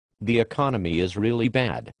The economy is really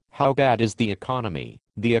bad. How bad is the economy?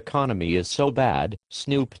 The economy is so bad,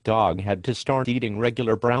 Snoop Dogg had to start eating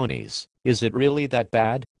regular brownies. Is it really that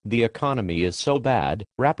bad? The economy is so bad,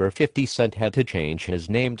 rapper 50 Cent had to change his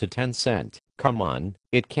name to 10 Cent. Come on,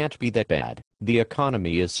 it can't be that bad. The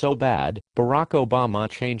economy is so bad, Barack Obama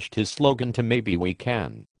changed his slogan to Maybe We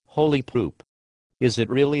Can. Holy poop. Is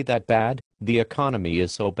it really that bad? The economy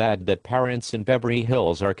is so bad that parents in Beverly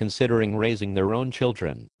Hills are considering raising their own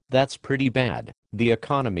children. That's pretty bad. The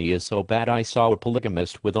economy is so bad I saw a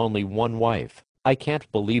polygamist with only one wife. I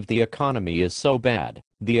can't believe the economy is so bad.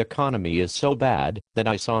 The economy is so bad that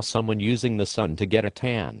I saw someone using the sun to get a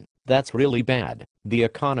tan. That's really bad. The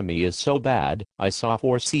economy is so bad, I saw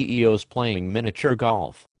 4 CEOs playing miniature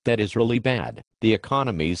golf. That is really bad. The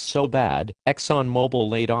economy's so bad, ExxonMobil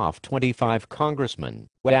laid off 25 congressmen.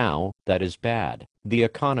 Wow, that is bad. The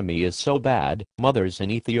economy is so bad, mothers in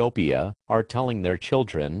Ethiopia are telling their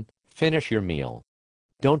children, finish your meal.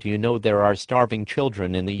 Don't you know there are starving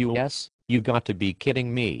children in the US? You got to be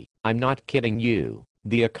kidding me. I'm not kidding you.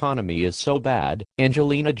 The economy is so bad,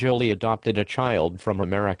 Angelina Jolie adopted a child from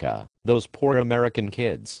America. Those poor American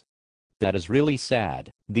kids. That is really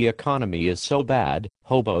sad. The economy is so bad,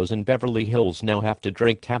 hobos in Beverly Hills now have to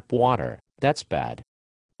drink tap water. That's bad.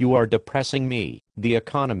 You are depressing me. The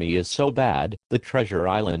economy is so bad, the Treasure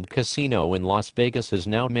Island Casino in Las Vegas is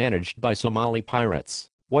now managed by Somali pirates.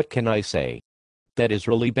 What can I say? That is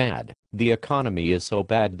really bad. The economy is so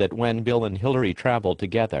bad that when Bill and Hillary travel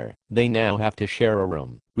together, they now have to share a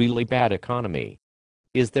room. Really bad economy.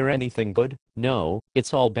 Is there anything good? No,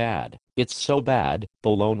 it's all bad. It's so bad, the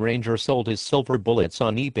Lone Ranger sold his silver bullets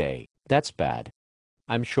on eBay. That's bad.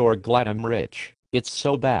 I'm sure glad I'm rich. It's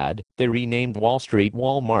so bad, they renamed Wall Street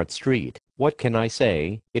Walmart Street. What can I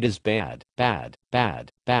say? It is bad, bad,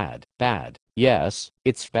 bad, bad, bad. Yes,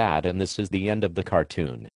 it's bad and this is the end of the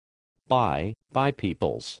cartoon. Bye, bye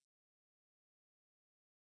peoples.